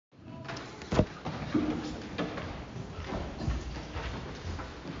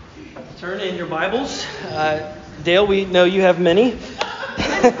Turn in your Bibles. Dale, we know you have many.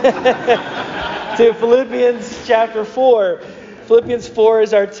 To Philippians chapter 4. Philippians 4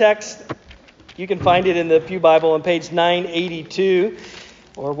 is our text. You can find it in the Pew Bible on page 982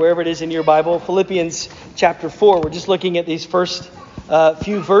 or wherever it is in your Bible. Philippians chapter 4. We're just looking at these first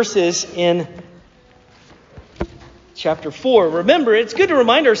few verses in chapter 4. Remember, it's good to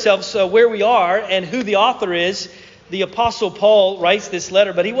remind ourselves where we are and who the author is. The Apostle Paul writes this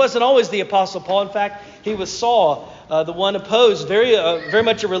letter, but he wasn't always the Apostle Paul. In fact, he was Saul, the one opposed, very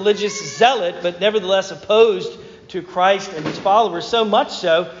much a religious zealot, but nevertheless opposed to Christ and his followers, so much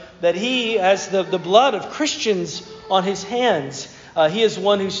so that he has the blood of Christians on his hands. He is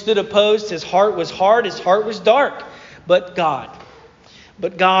one who stood opposed. His heart was hard. His heart was dark. But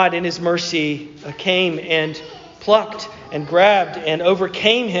God in his mercy came and plucked and grabbed and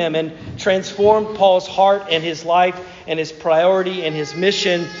overcame him and transformed Paul's heart and his life and his priority and his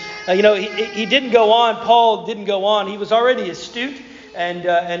mission. He didn't go on. Paul didn't go on. He was already astute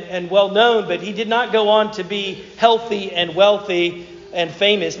and well known, but he did not go on to be healthy and wealthy and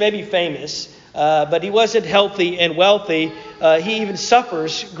famous. Maybe famous, but he wasn't healthy and wealthy. He even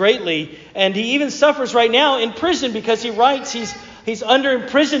suffers greatly, and he even suffers right now in prison because he writes he's under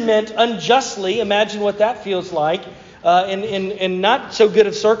imprisonment unjustly. Imagine what that feels like. In not so good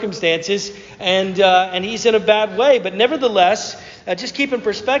of circumstances, and he's in a bad way. But nevertheless, just keep in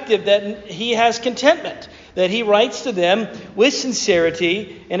perspective that he has contentment, that he writes to them with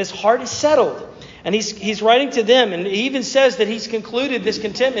sincerity, and his heart is settled. And he's writing to them, and he even says that he's concluded this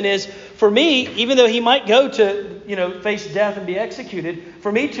contentment is, for me, even though he might go to face death and be executed,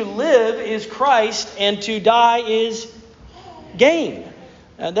 for me to live is Christ, and to die is gain.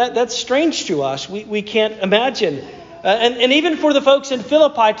 That's strange to us. We can't imagine. And even for the folks in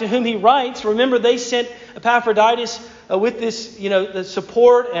Philippi to whom he writes, remember they sent Epaphroditus with this, the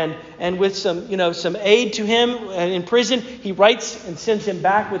support and with some aid to him in prison. He writes and sends him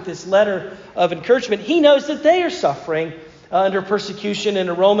back with this letter of encouragement. He knows that they are suffering under persecution in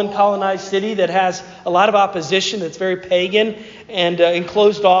a Roman colonized city that has a lot of opposition, that's very pagan and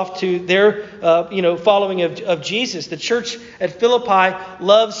closed off to their following of Jesus. The church at Philippi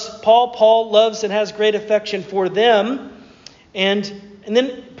loves Paul. Paul loves and has great affection for them. And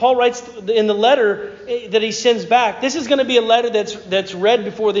then Paul writes in the letter that he sends back. This is going to be a letter that's read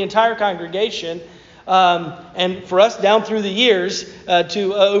before the entire congregation. And for us down through the years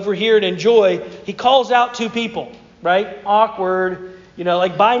to overhear and enjoy, he calls out two people. Right? Awkward,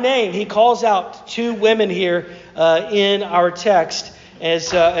 like by name. He calls out two women here in our text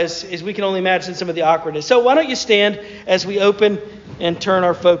as we can only imagine some of the awkwardness. So why don't you stand as we open and turn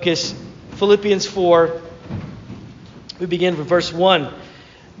our focus. Philippians 4. We begin with verse 1.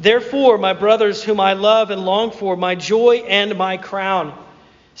 Therefore, my brothers whom I love and long for, my joy and my crown,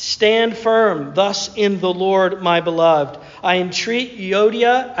 stand firm thus in the Lord, my beloved. I entreat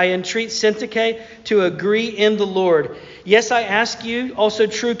Euodia, I entreat Syntyche to agree in the Lord. Yes, I ask you, also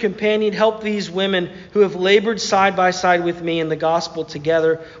true companion, help these women who have labored side by side with me in the gospel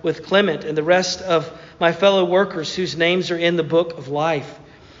together with Clement and the rest of my fellow workers whose names are in the book of life.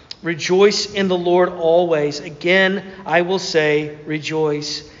 Rejoice in the Lord always. Again, I will say,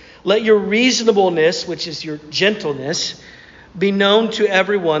 rejoice. Let your reasonableness, which is your gentleness, be known to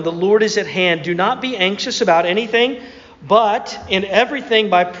everyone. The Lord is at hand. Do not be anxious about anything, but in everything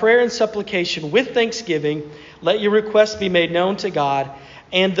by prayer and supplication with thanksgiving, let your requests be made known to God.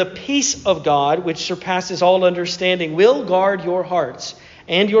 And the peace of God, which surpasses all understanding, will guard your hearts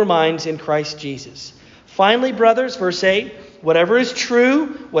and your minds in Christ Jesus. Finally, brothers, verse 8, whatever is true,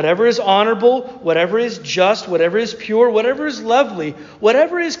 whatever is honorable, whatever is just, whatever is pure, whatever is lovely,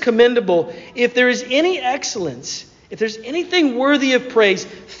 whatever is commendable, if there is any excellence, if there's anything worthy of praise,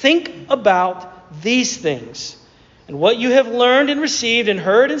 think about these things. And what you have learned and received and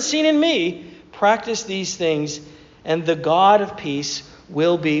heard and seen in me, practice these things, and the God of peace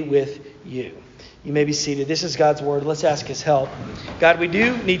will be with you. You may be seated. This is God's word. Let's ask his help. God, we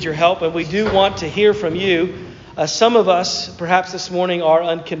do need your help, and we do want to hear from you. Some of us, perhaps this morning, are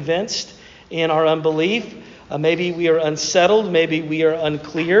unconvinced in our unbelief. Maybe we are unsettled. Maybe we are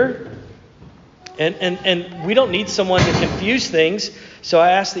unclear. And we don't need someone to confuse things. So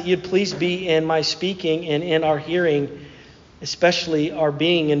I ask that you'd please be in my speaking and in our hearing, especially our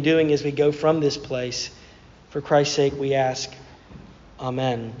being and doing as we go from this place. For Christ's sake, we ask.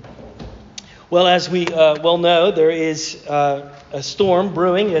 Amen. Well, as we well know, there is a storm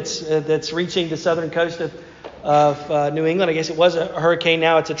brewing that's reaching the southern coast of New England. I guess it was a hurricane.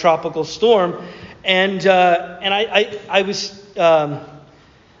 Now it's a tropical storm. And I was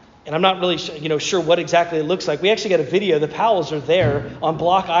And I'm not really sure what exactly it looks like. We actually got a video. The Powells are there on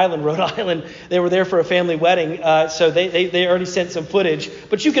Block Island, Rhode Island. They were there for a family wedding, so they already sent some footage.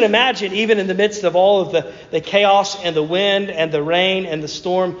 But you can imagine, even in the midst of all of the chaos and the wind and the rain and the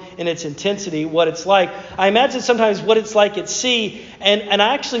storm in its intensity, what it's like. I imagine sometimes what it's like at sea. And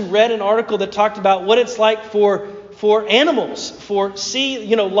I actually read an article that talked about what it's like for animals, for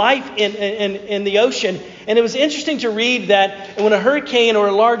sea, life in the ocean. And it was interesting to read that when a hurricane or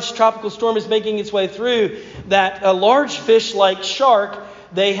a large tropical storm is making its way through, that a large fish like shark,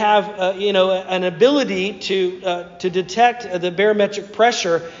 they have an ability to detect the barometric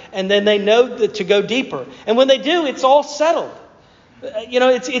pressure, and then they know that to go deeper. And when they do, it's all settled.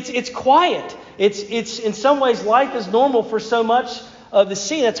 It's quiet. It's in some ways life is normal for so much of the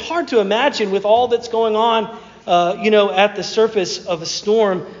sea. That's hard to imagine with all that's going on at the surface of a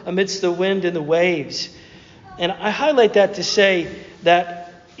storm amidst the wind and the waves. And I highlight that to say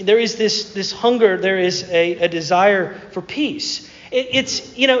that there is this hunger, there is a desire for peace.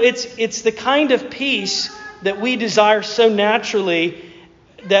 It's the kind of peace that we desire so naturally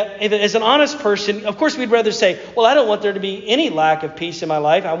that as an honest person, of course we'd rather say, well, I don't want there to be any lack of peace in my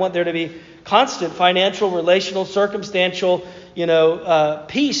life. I want there to be constant financial, relational, circumstantial,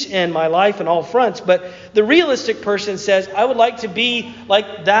 peace in my life on all fronts. But the realistic person says, I would like to be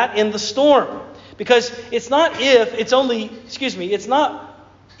like that in the storm. Because it's not if, it's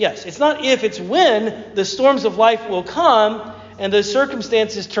when the storms of life will come and the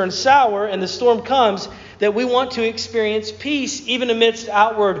circumstances turn sour and the storm comes that we want to experience peace even amidst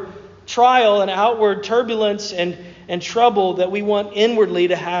outward trial and outward turbulence and trouble, that we want inwardly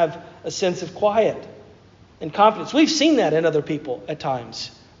to have a sense of quiet and confidence. We've seen that in other people at times,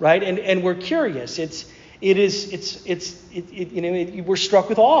 right? And we're curious. We're struck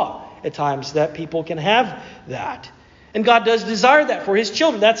with awe at times that people can have that. And God does desire that for His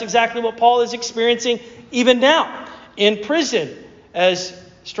children. That's exactly what Paul is experiencing even now in prison, as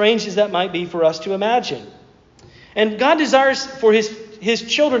strange as that might be for us to imagine. And God desires for His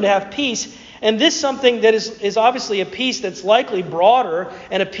children to have peace. And this something that is obviously a peace that's likely broader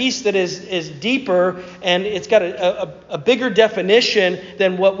and a peace that is deeper, and it's got a bigger definition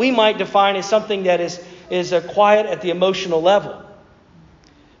than what we might define as something that is quiet at the emotional level.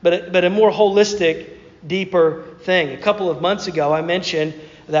 But a more holistic, deeper thing. A couple of months ago, I mentioned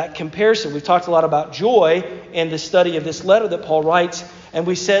that comparison. We've talked a lot about joy in the study of this letter that Paul writes, and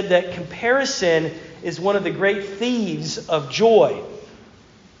we said that comparison is one of the great thieves of joy.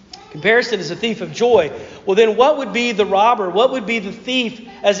 Comparison is a thief of joy. Well, then what would be the robber? What would be the thief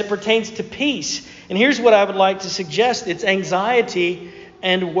as it pertains to peace? And here's what I would like to suggest. It's anxiety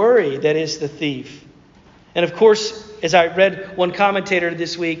and worry that is the thief. And of course, as I read one commentator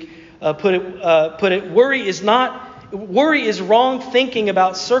this week put it, worry is wrong thinking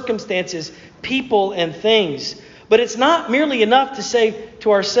about circumstances, people, and things. But it's not merely enough to say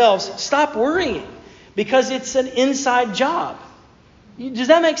to ourselves, stop worrying, because it's an inside job. Does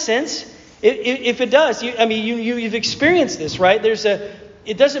that make sense? If it does, you've experienced this, right?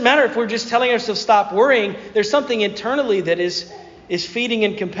 It doesn't matter if we're just telling ourselves stop worrying. There's something internally that is feeding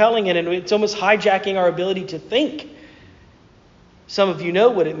and compelling it, and it's almost hijacking our ability to think. Some of you know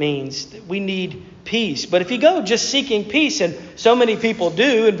what it means. That we need peace. But if you go just seeking peace, and so many people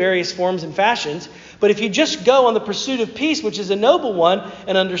do in various forms and fashions, but if you just go on the pursuit of peace, which is a noble one,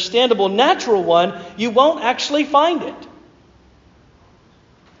 an understandable, natural one, you won't actually find it.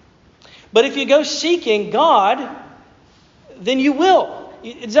 But if you go seeking God, then you will.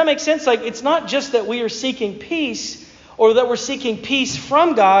 Does that make sense? Like, it's not just that we are seeking peace or that we're seeking peace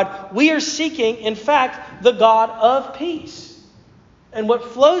from God. We are seeking, in fact, the God of peace. And what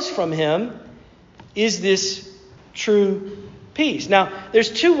flows from Him is this true peace. Now, there's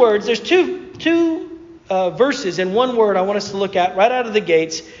two words. There's two verses in one word I want us to look at right out of the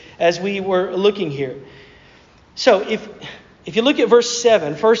gates as we were looking here. So if you look at verse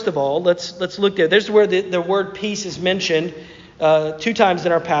 7, first of all, let's look there. There's where the word peace is mentioned 2 times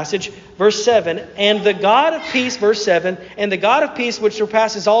in our passage. Verse 7, and the God of peace, verse 7, and the God of peace which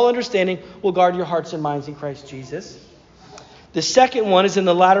surpasses all understanding will guard your hearts and minds in Christ Jesus. The second one is in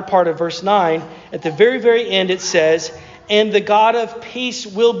the latter part of verse 9. At the very, very end it says, and the God of peace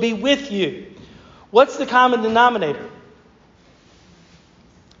will be with you. What's the common denominator?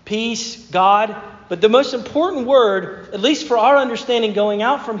 Peace, God. But the most important word, at least for our understanding going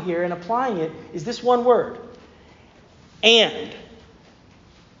out from here and applying it, is this one word. And.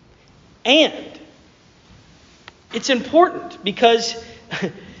 And. It's important because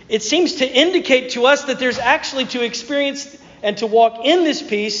it seems to indicate to us that there's actually, to experience and to walk in this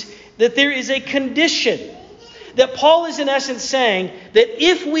peace, that there is a condition. That Paul is in essence saying that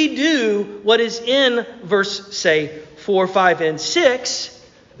if we do what is in verse, say, 4, 5, and 6,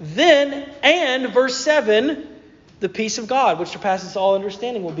 then, and verse 7, the peace of God, which surpasses all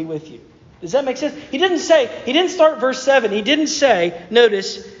understanding, will be with you. Does that make sense? He didn't start verse 7. He didn't say,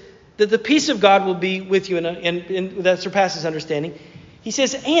 notice, that the peace of God will be with you and that surpasses understanding. He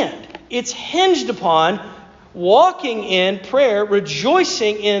says, and. It's hinged upon walking in prayer,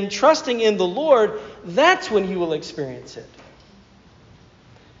 rejoicing in, trusting in the Lord. That's when you will experience it.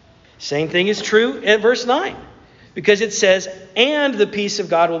 Same thing is true at verse 9. Because it says, and the peace of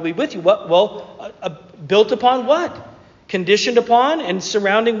God will be with you. Well, built upon what? Conditioned upon and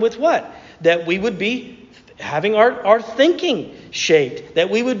surrounding with what? That we would be having our thinking shaped. That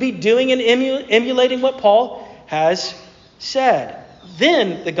we would be doing and emulating what Paul has said.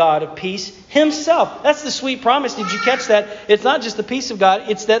 Then the God of peace himself. That's the sweet promise. Did you catch that? It's not just the peace of God.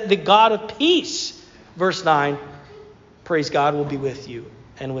 It's that the God of peace, verse 9, praise God, will be with you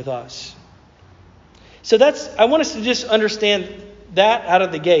and with us. So I want us to just understand that out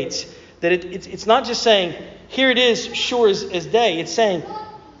of the gates. That it's not just saying, here it is, sure as day. It's saying,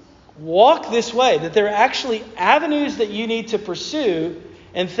 walk this way. That there are actually avenues that you need to pursue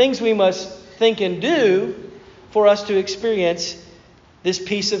and things we must think and do for us to experience this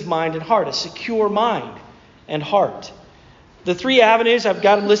peace of mind and heart, a secure mind and heart. The three avenues, I've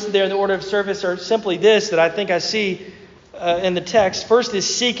got them listed there in the order of service, are simply this that I think I see in the text. First is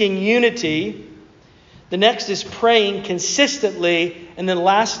seeking unity. The next is praying consistently. And then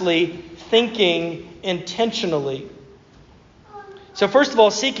lastly, thinking intentionally. So first of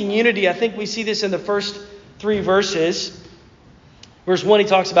all, seeking unity. I think we see this in the first 3 verses. Verse 1, he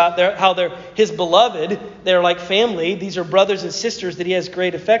talks about how they're his beloved. They're like family. These are brothers and sisters that he has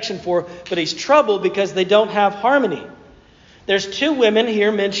great affection for. But he's troubled because they don't have harmony. There's 2 women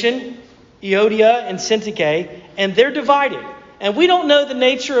here mentioned, Euodia and Syntyche, and they're divided. And we don't know the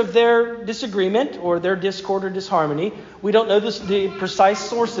nature of their disagreement or their discord or disharmony. We don't know the precise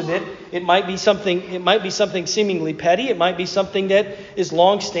source of it. It might be something seemingly petty. It might be something that is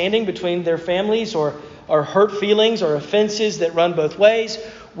long-standing between their families or hurt feelings or offenses that run both ways.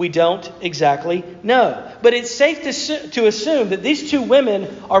 We don't exactly know. But it's safe to assume that these 2 women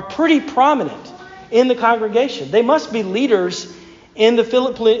are pretty prominent in the congregation. They must be leaders in the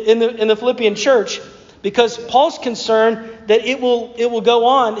Philippian church, because Paul's concerned that it will go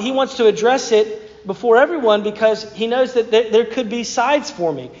on. He wants to address it before everyone because he knows that there could be sides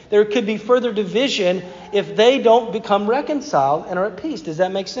forming. There could be further division if they don't become reconciled and are at peace. Does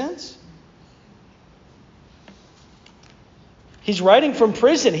that make sense? He's writing from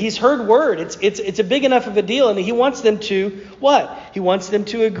prison. He's heard word. It's a big enough of a deal. And he wants them to what? He wants them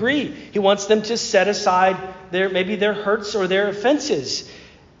to agree. He wants them to set aside maybe their hurts or their offenses.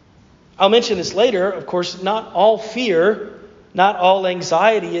 I'll mention this later. Of course, not all fear, not all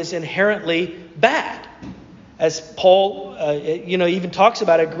anxiety is inherently bad. As Paul, even talks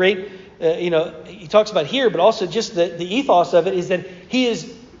about he talks about here, but also just the ethos of it is that he is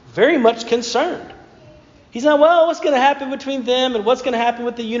very much concerned. He's not, what's going to happen between them and what's going to happen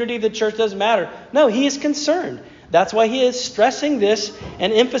with the unity of the church doesn't matter. No, he is concerned. That's why he is stressing this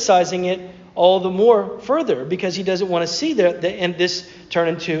and emphasizing it all the more further, because he doesn't want to see this turn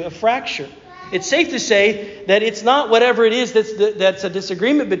into a fracture. It's safe to say that it's not whatever it is that's a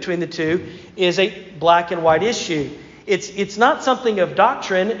disagreement between the 2 is a black and white issue. It's not something of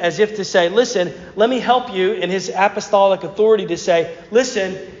doctrine as if to say, listen, let me help you in his apostolic authority to say,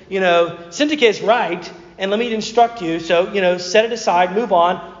 listen, Syntyche is right. And let me instruct you. So, set it aside, move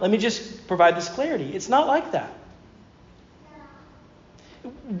on. Let me just provide this clarity. It's not like that.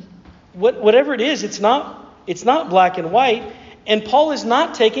 Whatever it is, it's not black and white. And Paul is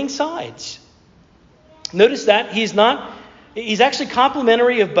not taking sides. Notice that he's actually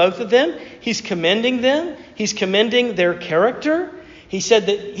complimentary of both of them. He's commending them. He's commending their character. He said,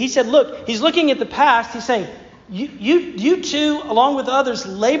 look, he's looking at the past. He's saying, you 2, along with others,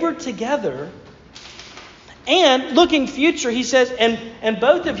 labored together. And looking future, he says, and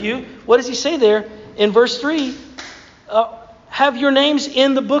both of you, what does he say there in verse 3? Have your names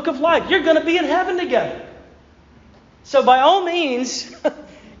in the book of life. You're going to be in heaven together. So by all means,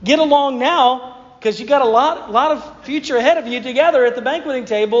 get along now, because you got a lot of future ahead of you together at the banqueting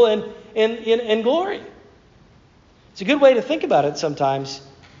table and in glory. It's a good way to think about it sometimes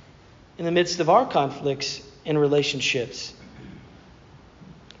in the midst of our conflicts and relationships.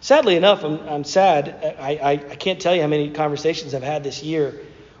 Sadly enough, I'm sad. I can't tell you how many conversations I've had this year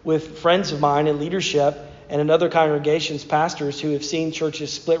with friends of mine in leadership and in other congregations, pastors who have seen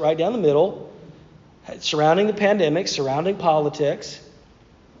churches split right down the middle, surrounding the pandemic, surrounding politics.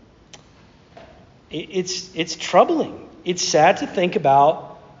 it's troubling. It's sad to think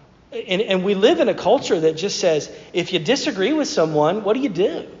about. And we live in a culture that just says, if you disagree with someone, what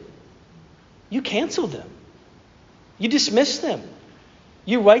do? You cancel them. You dismiss them.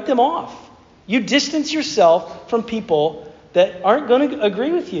 You write them off. You distance yourself from people that aren't going to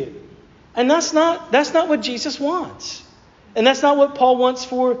agree with you. And that's not what Jesus wants. And that's not what Paul wants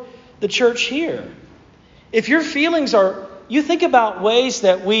for the church here. If your feelings you think about ways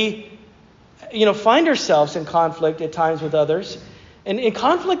that we, find ourselves in conflict at times with others. And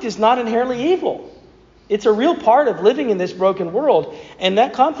conflict is not inherently evil. It's a real part of living in this broken world. And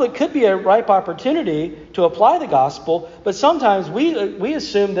that conflict could be a ripe opportunity to apply the gospel. But sometimes we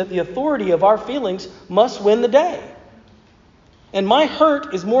assume that the authority of our feelings must win the day. And my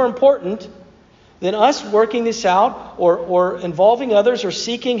hurt is more important than us working this out or involving others or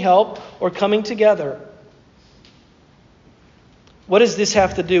seeking help or coming together. What does this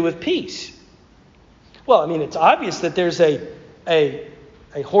have to do with peace? Well, it's obvious that there's a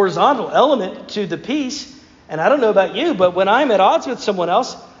horizontal element to the peace. And I don't know about you, but when I'm at odds with someone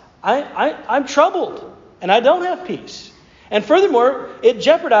else, I'm troubled and I don't have peace. And furthermore, it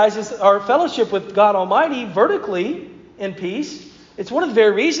jeopardizes our fellowship with God Almighty vertically in peace. It's one of the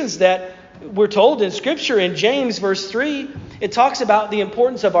very reasons that we're told in Scripture in James verse 3, it talks about the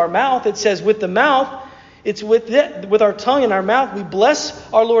importance of our mouth. It says with the mouth, it's with our tongue and our mouth, we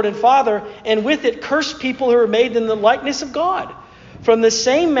bless our Lord and Father, and with it curse people who are made in the likeness of God. From the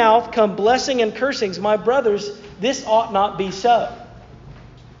same mouth come blessing and cursings. My brothers, this ought not be so.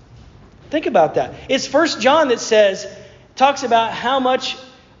 Think about that. It's 1 John that talks about how much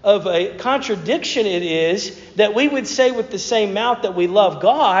of a contradiction it is that we would say with the same mouth that we love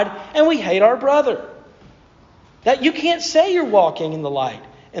God and we hate our brother. That you can't say you're walking in the light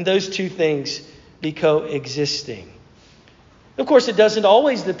and those two things be coexisting. Of course, it doesn't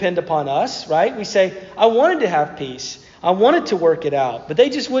always depend upon us, right? We say, I wanted to have peace. I wanted to work it out, but they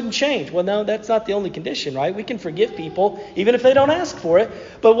just wouldn't change. Well, no, that's not the only condition, right? We can forgive people even if they don't ask for it.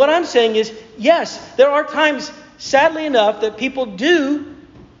 But what I'm saying is, yes, there are times, sadly enough, that people do,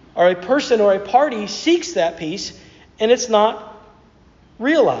 or a person or a party seeks that peace, and it's not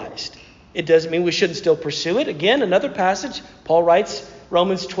realized. It doesn't mean we shouldn't still pursue it. Again, another passage, Paul writes,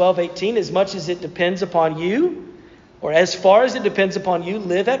 Romans 12:18, as much as it depends upon you, or as far as it depends upon you,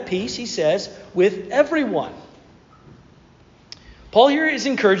 live at peace, he says, with everyone. Paul here is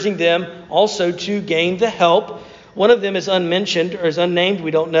encouraging them also to gain the help. One of them is unmentioned or is unnamed,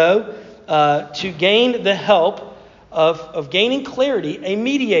 we don't know. To gain the help of gaining clarity, a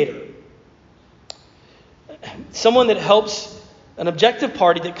mediator. Someone that helps, an objective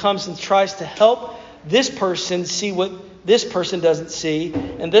party that comes and tries to help this person see what this person doesn't see,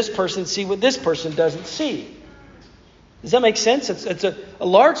 and this person see what this person doesn't see. Does that make sense? It's a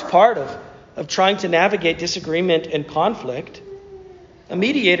large part of trying to navigate disagreement and conflict. A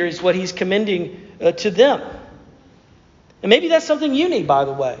mediator is what he's commending to them. And maybe that's something you need, by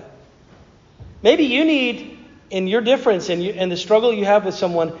the way. Maybe you need, in your difference and the struggle you have with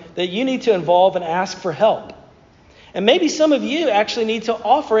someone, that you need to involve and ask for help. And maybe some of you actually need to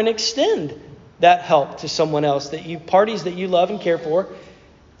offer and extend that help to someone else, parties that you love and care for,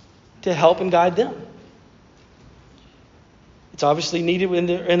 to help and guide them. It's obviously needed in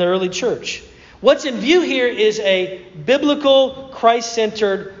the early church. What's in view here is a biblical,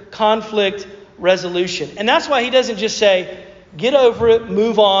 Christ-centered conflict resolution. And that's why he doesn't just say, get over it,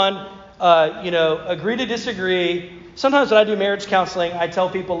 move on, agree to disagree. Sometimes when I do marriage counseling, I tell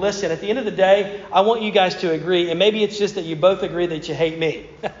people, listen, at the end of the day, I want you guys to agree. And maybe it's just that you both agree that you hate me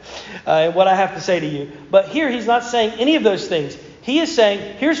and what I have to say to you. But here he's not saying any of those things. He is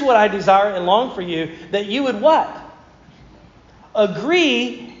saying, here's what I desire and long for you, that you would what?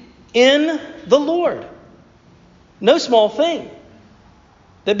 Agree in the Lord. No small thing.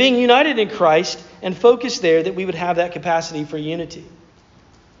 That being united in Christ and focused there, that we would have that capacity for unity.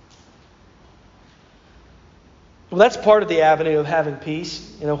 Well, that's part of the avenue of having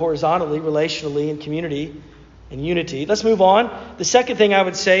peace, horizontally, relationally, in community and unity. Let's move on. The second thing I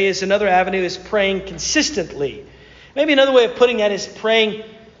would say is another avenue is praying consistently. Maybe another way of putting that is praying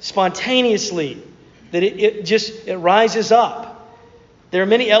spontaneously, that it rises up. There are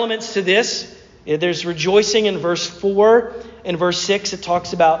many elements to this. There's rejoicing in verse 4. In verse 6, it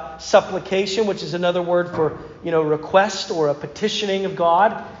talks about supplication, which is another word for, request or a petitioning of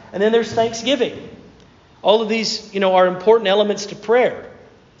God. And then there's thanksgiving. All of these, are important elements to prayer.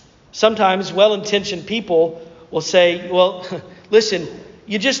 Sometimes well-intentioned people will say, well, listen,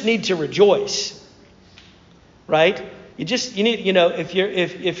 you just need to rejoice. Right? You need,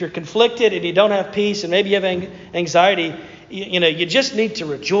 if you're conflicted and you don't have peace and maybe you have anxiety, you just need to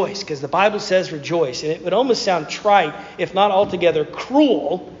rejoice because the Bible says rejoice. And it would almost sound trite, if not altogether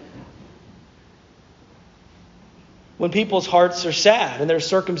cruel, when people's hearts are sad and their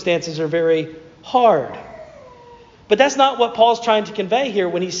circumstances are very hard. But that's not what Paul's trying to convey here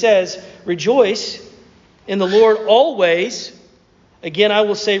when he says, rejoice in the Lord always. Again, I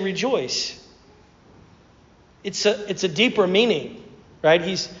will say rejoice. It's a deeper meaning, right?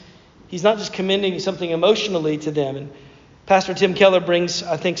 He's not just commending something emotionally to them. And Pastor Tim Keller brings,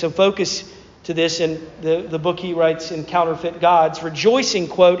 I think, some focus to this in the book he writes in Counterfeit Gods. Rejoicing,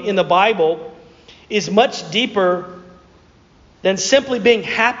 quote, in the Bible is much deeper than simply being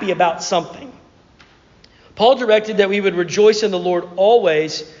happy about something. Paul directed that we would rejoice in the Lord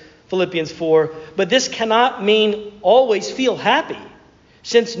always, Philippians 4, but this cannot mean always feel happy,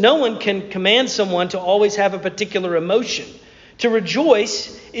 since no one can command someone to always have a particular emotion. To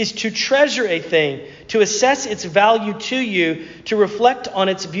rejoice is to treasure a thing, to assess its value to you, to reflect on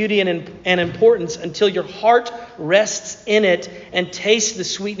its beauty and importance until your heart rests in it and tastes the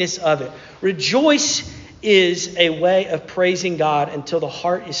sweetness of it. Rejoice is a way of praising God until the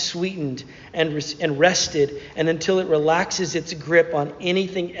heart is sweetened and rested, and until it relaxes its grip on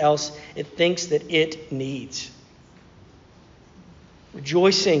anything else it thinks that it needs.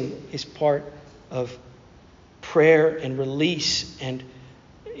 Rejoicing is part of prayer and release. And,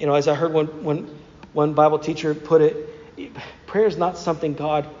 as I heard one Bible teacher put it, prayer is not something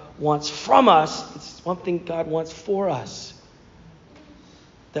God wants from us. It's something God wants for us.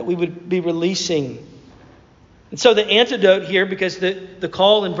 That we would be releasing. And so the antidote here, because the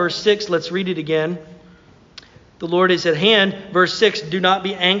call in verse 6, let's read it again. The Lord is at hand. Verse 6, do not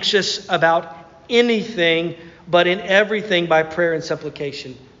be anxious about anything, but in everything by prayer and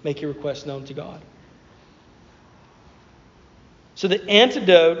supplication, make your requests known to God. So the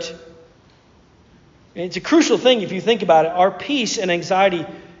antidote, and it's a crucial thing if you think about it, our peace and anxiety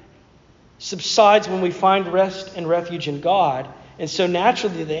subsides when we find rest and refuge in God. And so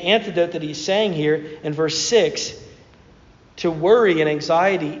naturally the antidote that he's saying here in verse 6 to worry and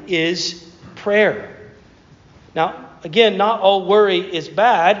anxiety is prayer. Now, again, not all worry is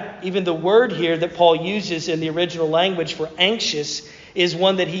bad. Even the word here that Paul uses in the original language for anxious is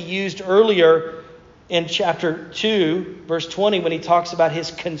one that he used earlier in chapter 2, verse 20, when he talks about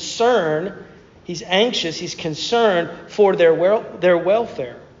his concern. He's anxious, he's concerned for their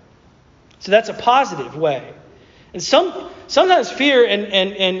welfare. So that's a positive way. And sometimes fear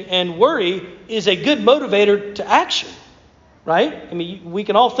and worry is a good motivator to action, right? I mean, we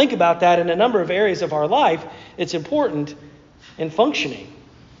can all think about that in a number of areas of our life. It's important in functioning.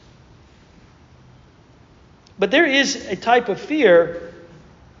 But there is a type of fear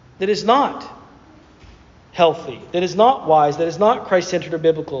that is not healthy, that is not wise, that is not Christ-centered or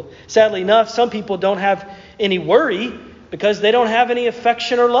biblical. Sadly enough, some people don't have any worry because they don't have any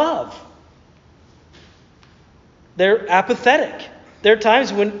affection or love. They're apathetic. There are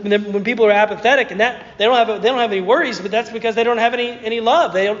times when people are apathetic and that they don't have any worries, but that's because they don't have any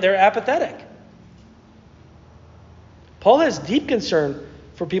love. They're apathetic. Paul has deep concern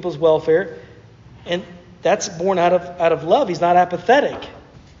for people's welfare, and that's born out of love. He's not apathetic.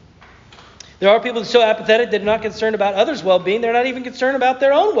 There are people who are so apathetic they're not concerned about others' well-being. They're not even concerned about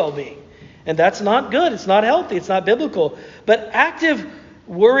their own well-being. And that's not good. It's not healthy. It's not biblical. But active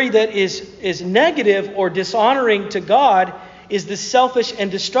worry that is negative or dishonoring to God is the selfish and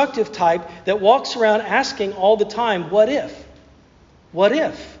destructive type that walks around asking all the time, what if? What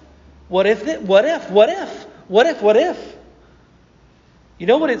if? What if? What if? What if? What if? What if? You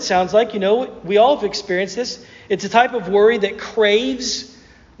know what it sounds like? We all have experienced this. It's a type of worry that craves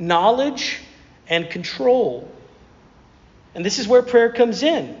knowledge and control. And this is where prayer comes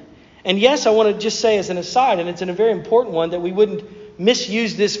in. And yes, I want to just say as an aside, and it's a very important one, that we wouldn't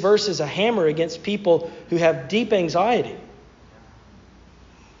misuse this verse as a hammer against people who have deep anxiety.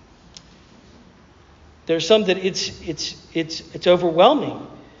 There's some that it's overwhelming.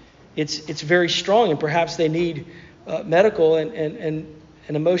 It's very strong, and perhaps they need medical and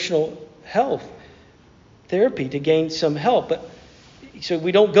emotional health therapy to gain some help. But so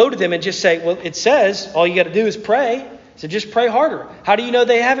we don't go to them and just say, well, it says all you got to do is pray. So just pray harder. How do you know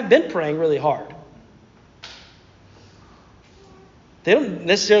they haven't been praying really hard? They don't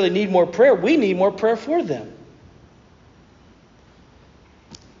necessarily need more prayer. We need more prayer for them.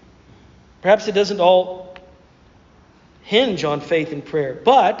 Perhaps it doesn't all hinge on faith and prayer.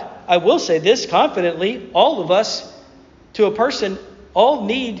 But I will say this confidently, all of us, to a person, all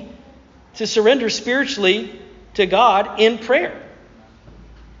need to surrender spiritually to God in prayer.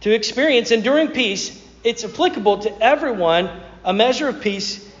 To experience enduring peace, it's applicable to everyone. A measure of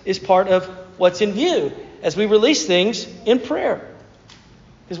peace is part of what's in view. as we release things in prayer.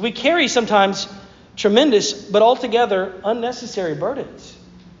 Because we carry sometimes tremendous, but altogether unnecessary burdens.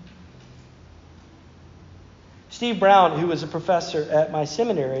 Steve Brown, who was a professor at my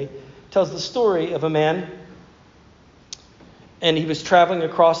seminary, tells the story of a man, and he was traveling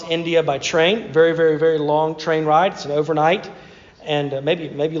across India by train, very, very, very long train ride. It's an overnight, and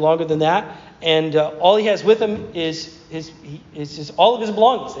maybe longer than that. And all he has with him is all of his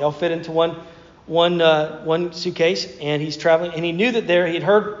belongings. They all fit into one suitcase, and he's traveling. And he knew that he had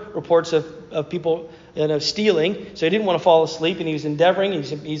heard reports of people stealing, so he didn't want to fall asleep, and he was endeavoring.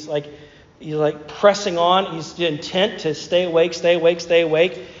 He's like pressing on. He's intent to stay awake,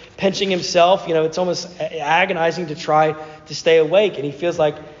 pinching himself. It's almost agonizing to try to stay awake, and he feels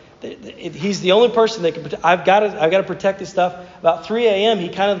like he's the only person that can. I've got to protect this stuff. About 3 a.m., he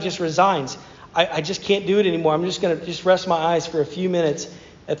kind of just resigns. I just can't do it anymore. I'm just going to rest my eyes for a few minutes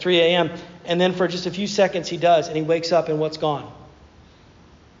at 3 a.m. And then for just a few seconds he does, and he wakes up, and what's gone?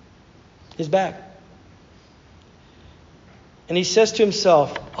 His bag. And he says to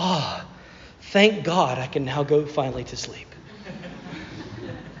himself, thank God I can now go finally to sleep.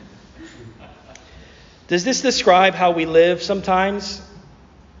 Does this describe how we live sometimes?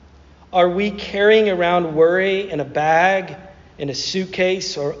 Are we carrying around worry in a bag, in a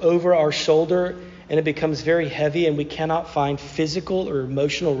suitcase, or over our shoulder, and it becomes very heavy and we cannot find physical or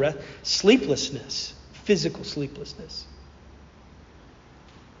emotional rest? Sleeplessness, physical sleeplessness.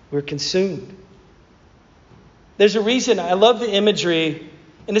 We're consumed. There's a reason I love the imagery,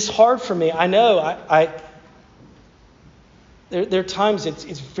 and it's hard for me. I know there are times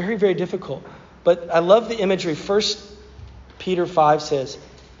it's very, very difficult. But I love the imagery. 1 Peter 5 says,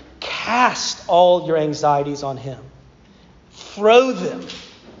 cast all your anxieties on him. Throw them.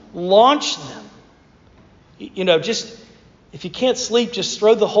 Launch them. Just if you can't sleep, just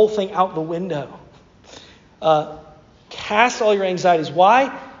throw the whole thing out the window. Cast all your anxieties.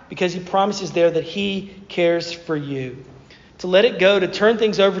 Why? Because he promises there that he cares for you. To let it go, to turn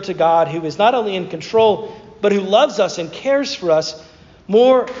things over to God, who is not only in control, but who loves us and cares for us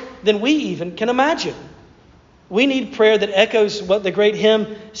more than we even can imagine. We need prayer that echoes what the great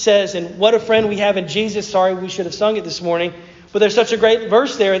hymn says, and what a friend we have in Jesus. Sorry, we should have sung it this morning. But there's such a great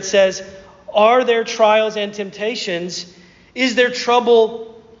verse there. It says, are there trials and temptations? Is there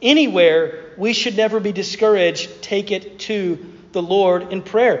trouble anywhere? We should never be discouraged. Take it to the Lord in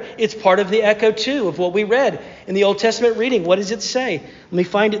prayer. It's part of the echo too of what we read in the Old Testament reading. What does it say? Let me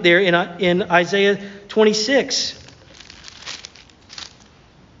find it there in Isaiah 26.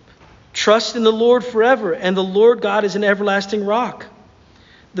 Trust in the Lord forever, and the Lord God is an everlasting rock.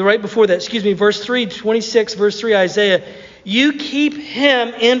 Right before that, verse 3, 26, verse 3, Isaiah. You keep him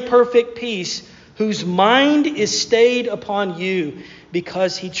in perfect peace, whose mind is stayed upon you,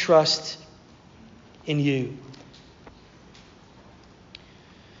 because he trusts in you.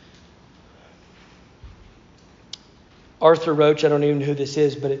 Arthur Roach, I don't even know who this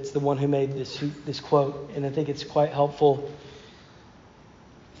is, but it's the one who made this quote, and I think it's quite helpful.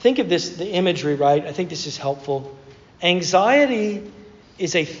 Think of this, the imagery, right? I think this is helpful. Anxiety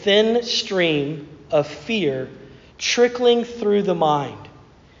is a thin stream of fear trickling through the mind.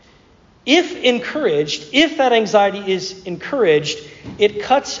 If encouraged, if that anxiety is encouraged, it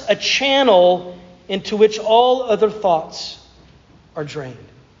cuts a channel into which all other thoughts are drained.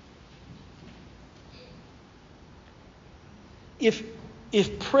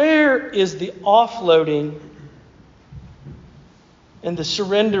 If prayer is the offloading and the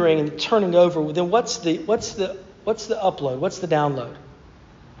surrendering and the turning over, then what's the upload? What's the download?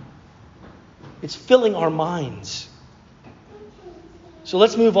 It's filling our minds. So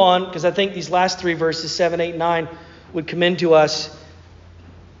let's move on, because I think these last three verses, 7, 8, 9, would commend to us.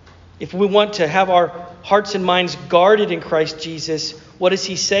 If we want to have our hearts and minds guarded in Christ Jesus, what does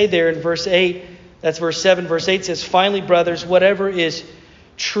he say there in verse 8? That's verse 7. Verse 8 says, finally, brothers, whatever is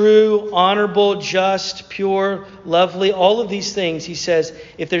true, honorable, just, pure, lovely, all of these things, he says,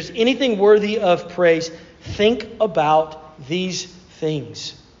 if there's anything worthy of praise, think about these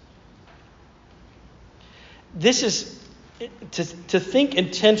things. This is, to think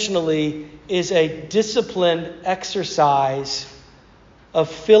intentionally is a disciplined exercise of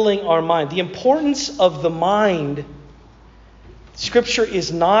filling our mind. The importance of the mind, Scripture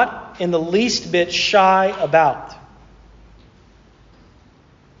is not in the least bit shy about.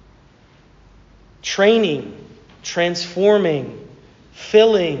 Training, transforming,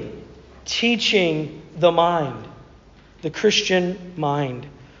 filling, teaching the mind, the Christian mind.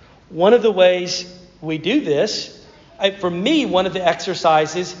 One of the ways we do this, for me, one of the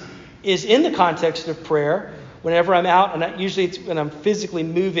exercises is in the context of prayer. Whenever I'm out, and usually it's when I'm physically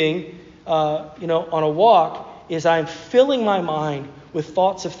moving on a walk is I'm filling my mind with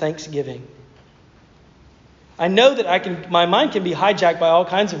thoughts of thanksgiving. I know that my mind can be hijacked by all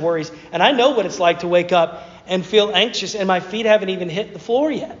kinds of worries, and I know what it's like to wake up and feel anxious, and my feet haven't even hit the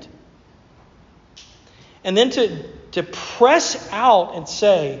floor yet. And then to press out and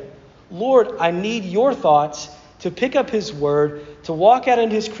say, Lord, I need your thoughts, to pick up his word, to walk out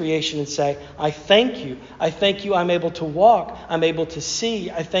into his creation and say, I thank you. I thank you I'm able to walk. I'm able to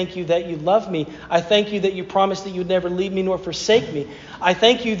see. I thank you that you love me. I thank you that you promised that you'd never leave me nor forsake me. I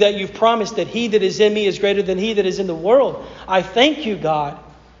thank you that you've promised that he that is in me is greater than he that is in the world. I thank you, God.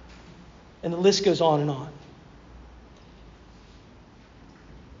 And the list goes on and on.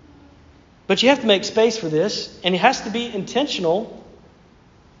 But you have to make space for this, and it has to be intentional.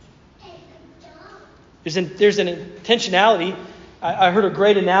 There's an intentionality. I heard a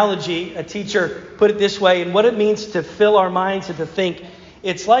great analogy. A teacher put it this way, and what it means to fill our minds and to think.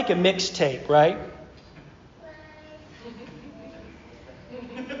 It's like a mixtape, right?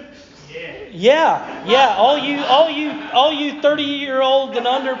 Yeah. All you 30-year-old and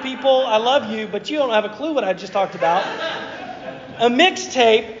under people, I love you, but you don't have a clue what I just talked about. A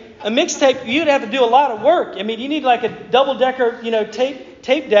mixtape, you'd have to do a lot of work. I mean, you need like a double-decker,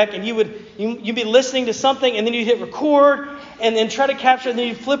 tape deck, and you'd be listening to something, and then you'd hit record, and then try to capture it, and then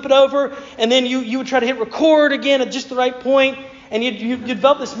you'd flip it over, and then you would try to hit record again at just the right point, and you'd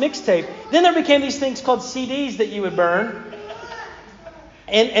develop this mixtape. Then there became these things called CDs that you would burn.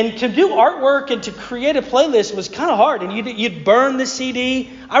 And to do artwork and to create a playlist was kind of hard. And you'd burn the CD.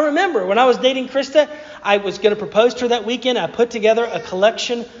 I remember when I was dating Krista, I was going to propose to her that weekend. I put together a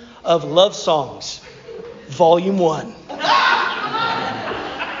collection of love songs, Volume 1.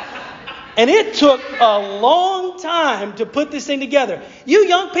 And it took a long time to put this thing together. You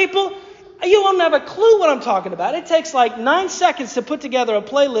young people, you don't have a clue what I'm talking about. It takes like 9 seconds to put together a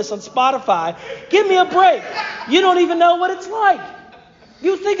playlist on Spotify. Give me a break. You don't even know what it's like.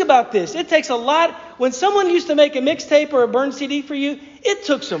 You think about this. It takes a lot. When someone used to make a mixtape or a burned CD for you, it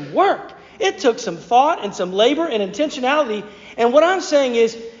took some work. It took some thought and some labor and intentionality. And what I'm saying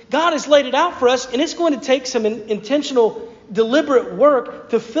is God has laid it out for us, and it's going to take some intentional, deliberate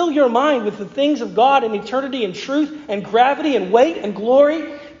work to fill your mind with the things of God and eternity and truth and gravity and weight and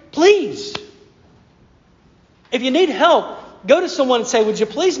glory. Please. If you need help, go to someone and say, would you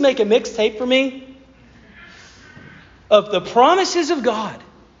please make a mixtape for me of the promises of God?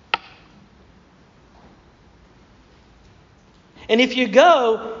 And if you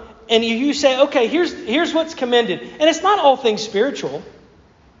go and you say, okay, here's what's commended. And it's not all things spiritual.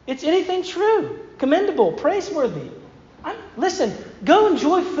 It's anything true, commendable, praiseworthy. Listen, go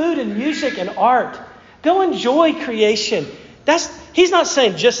enjoy food and music and art. Go enjoy creation. He's not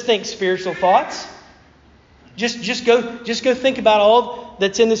saying just think spiritual thoughts. Just go think about all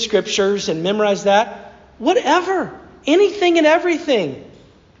that's in the scriptures and memorize that. Whatever. Anything and everything.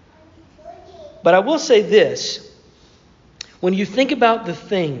 But I will say this. When you think about the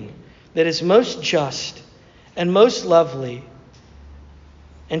thing that is most just and most lovely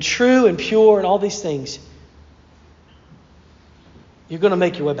and true and pure and all these things, you're going to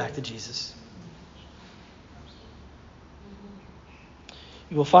make your way back to Jesus.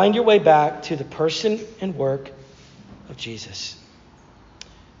 You will find your way back to the person and work of Jesus.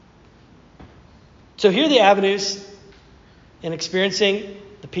 So here are the avenues in experiencing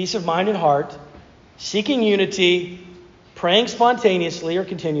the peace of mind and heart, seeking unity, praying spontaneously or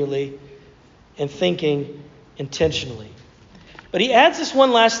continually, and thinking intentionally. But he adds this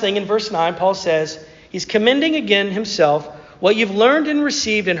one last thing in verse 9. Paul says, he's commending again himself, what you've learned and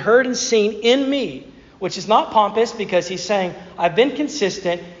received and heard and seen in me, which is not pompous because he's saying, I've been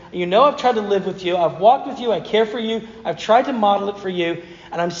consistent. You know I've tried to live with you. I've walked with you. I care for you. I've tried to model it for you.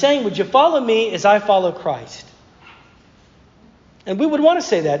 And I'm saying, would you follow me as I follow Christ? And we would want to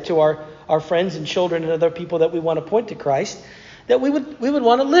say that to our friends and children and other people that we want to point to Christ, that we would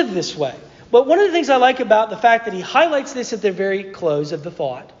want to live this way. But one of the things I like about the fact that he highlights this at the very close of the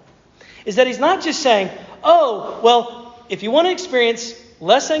thought is that he's not just saying, oh, well, if you want to experience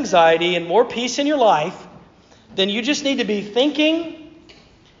less anxiety and more peace in your life, then you just need to be thinking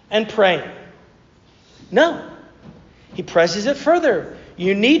and praying. No. He presses it further.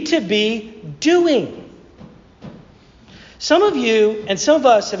 You need to be doing. Some of you and some of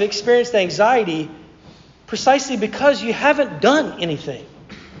us have experienced anxiety precisely because you haven't done anything.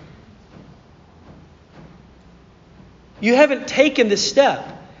 You haven't taken the step,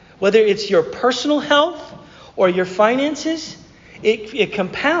 whether it's your personal health or your finances. It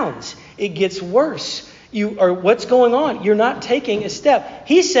compounds. It gets worse. What's going on? You're not taking a step.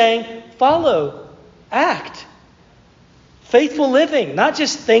 He's saying, follow, act, faithful living, not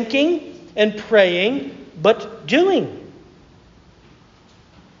just thinking and praying, but doing.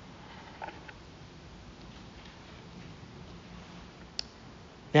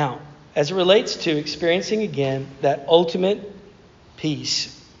 Now, as it relates to experiencing again that ultimate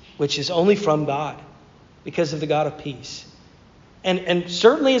peace, which is only from God, because of the God of peace. And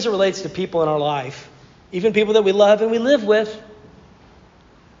certainly as it relates to people in our life, even people that we love and we live with,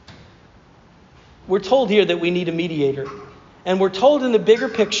 we're told here that we need a mediator. And we're told in the bigger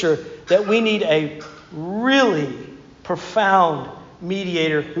picture that we need a really profound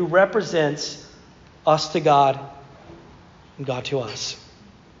mediator who represents us to God and God to us.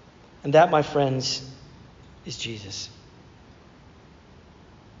 And that, my friends, is Jesus.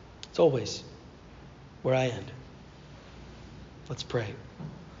 It's always where I end. Let's pray.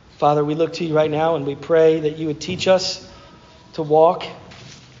 Father, we look to you right now and we pray that you would teach us to walk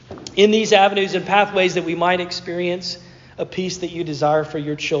in these avenues and pathways that we might experience a peace that you desire for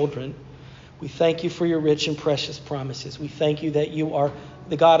your children. We thank you for your rich and precious promises. We thank you that you are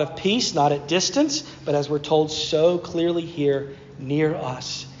the God of peace, not at distance, but as we're told so clearly here, near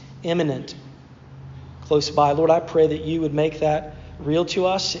us, imminent, close by. Lord, I pray that you would make that real to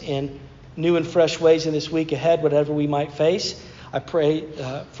us in new and fresh ways in this week ahead, whatever we might face. I pray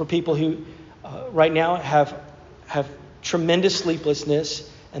for people who right now have tremendous sleeplessness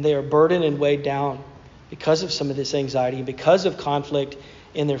and they are burdened and weighed down because of some of this anxiety and because of conflict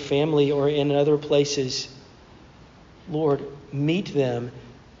in their family or in other places. Lord, meet them,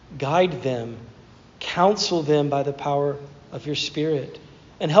 guide them, counsel them by the power of your Spirit,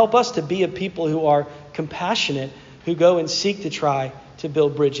 and help us to be a people who are compassionate, who go and seek to try to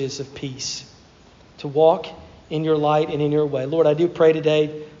build bridges of peace, to walk in your light and in your way. Lord, I do pray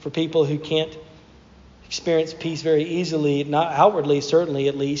today for people who can't experience peace very easily, not outwardly, certainly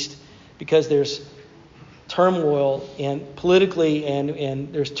at least, because there's turmoil and politically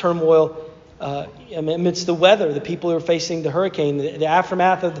and there's turmoil amidst the weather, the people who are facing the hurricane, the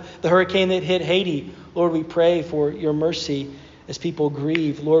aftermath of the hurricane that hit Haiti. Lord, we pray for your mercy as people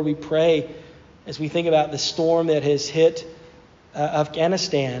grieve. Lord, we pray as we think about the storm that has hit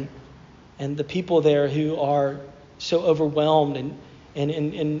Afghanistan and the people there who are so overwhelmed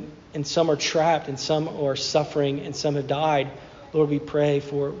and some are trapped and some are suffering and some have died. Lord, we pray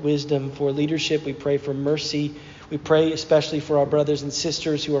for wisdom, for leadership. We pray for mercy. We pray especially for our brothers and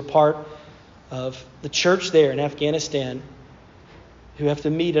sisters who are part of the church there in Afghanistan, who have to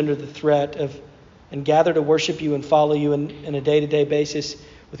meet under the threat of and gather to worship you and follow you in a day-to-day basis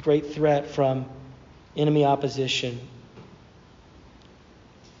with great threat from enemy opposition.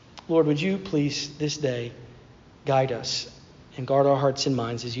 Lord, would you please this day guide us and guard our hearts and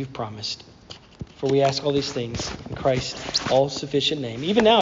minds as you've promised. For we ask all these things in Christ's all-sufficient name. Even now,